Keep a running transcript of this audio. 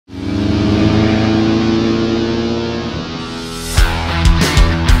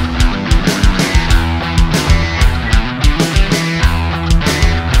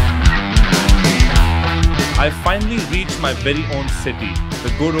my very own city,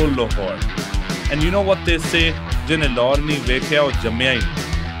 the good old Lahore. And you know what they say, जिन्हें लाहौर नहीं वेख्या और जम्या ही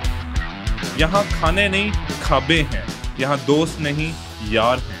नहीं। यहाँ खाने नहीं खाबे हैं, यहाँ दोस्त नहीं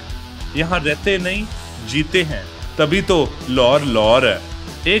यार हैं, यहाँ रहते नहीं जीते हैं, तभी तो लाहौर लाहौर है।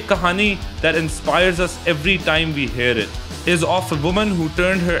 एक कहानी that inspires us every time we hear it is of a woman who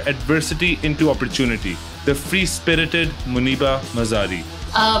turned her adversity into opportunity, the free-spirited Muniba Mazari.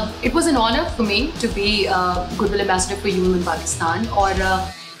 It was an honor for me to be Goodwill Ambassador for UM in Pakistan.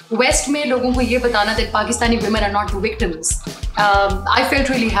 और West में लोगों को ये बताना that Pakistani women are not the victims. I felt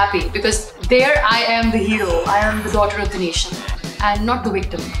really happy because there I am the hero, I am the daughter of the nation and not the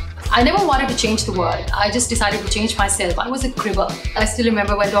victim. I never wanted to change the world. I just decided to change myself. I was a cribber. I still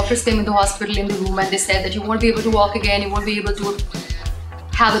remember when doctors came in the hospital in the room and they said that you won't be able to walk again, you won't be able to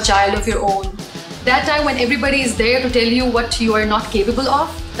have a child of your own. That time when everybody is there to tell you what you are not capable of,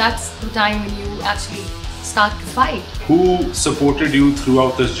 that's the time when you actually start to fight. Who supported you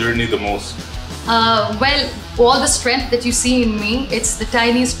throughout this journey the most? Well, all the strength that you see in me, it's the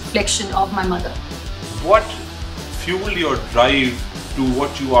tiniest reflection of my mother. What fueled your drive to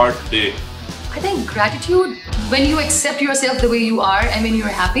what you are today? I think gratitude, when you accept yourself the way you are and when you're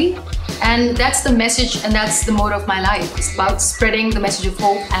happy, and that's the message and that's the motto of my life. It's about spreading the message of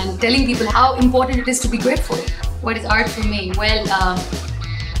hope and telling people how important it is to be grateful. What is art for me? Well,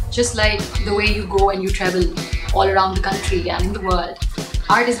 just like the way you go and you travel all around the country and in the world,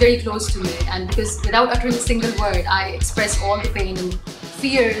 art is very close to me, and because without uttering a single word, I express all the pain and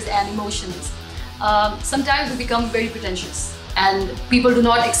fears and emotions. Sometimes we become very pretentious and people do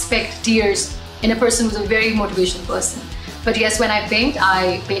not expect tears in a person who's a very motivational person. But yes, when I paint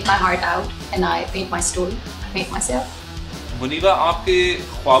my heart out and I paint my story, I paint myself. Muniba, आपके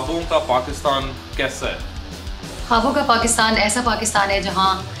ख्वाबों का पाकिस्तान कैसा है? ख्वाबों का पाकिस्तान ऐसा पाकिस्तान है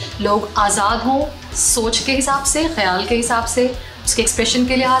जहाँ लोग आज़ाद हों, सोच के हिसाब से, ख्याल के हिसाब से, उसके एक्सप्रेशन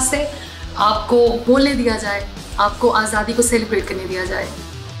के लिहाज से, आपको बोलने दिया जाए, आपको आज़ादी को सेलिब्रेट करने दिया जाए।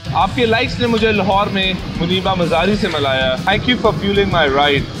 आपके लाइक्स ने मुझे लाहौर में मुनीबा मज़ारी से मिलाया। Thank you for fueling my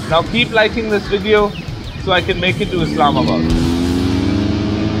ride. Now keep liking this video so I can make it to Islamabad.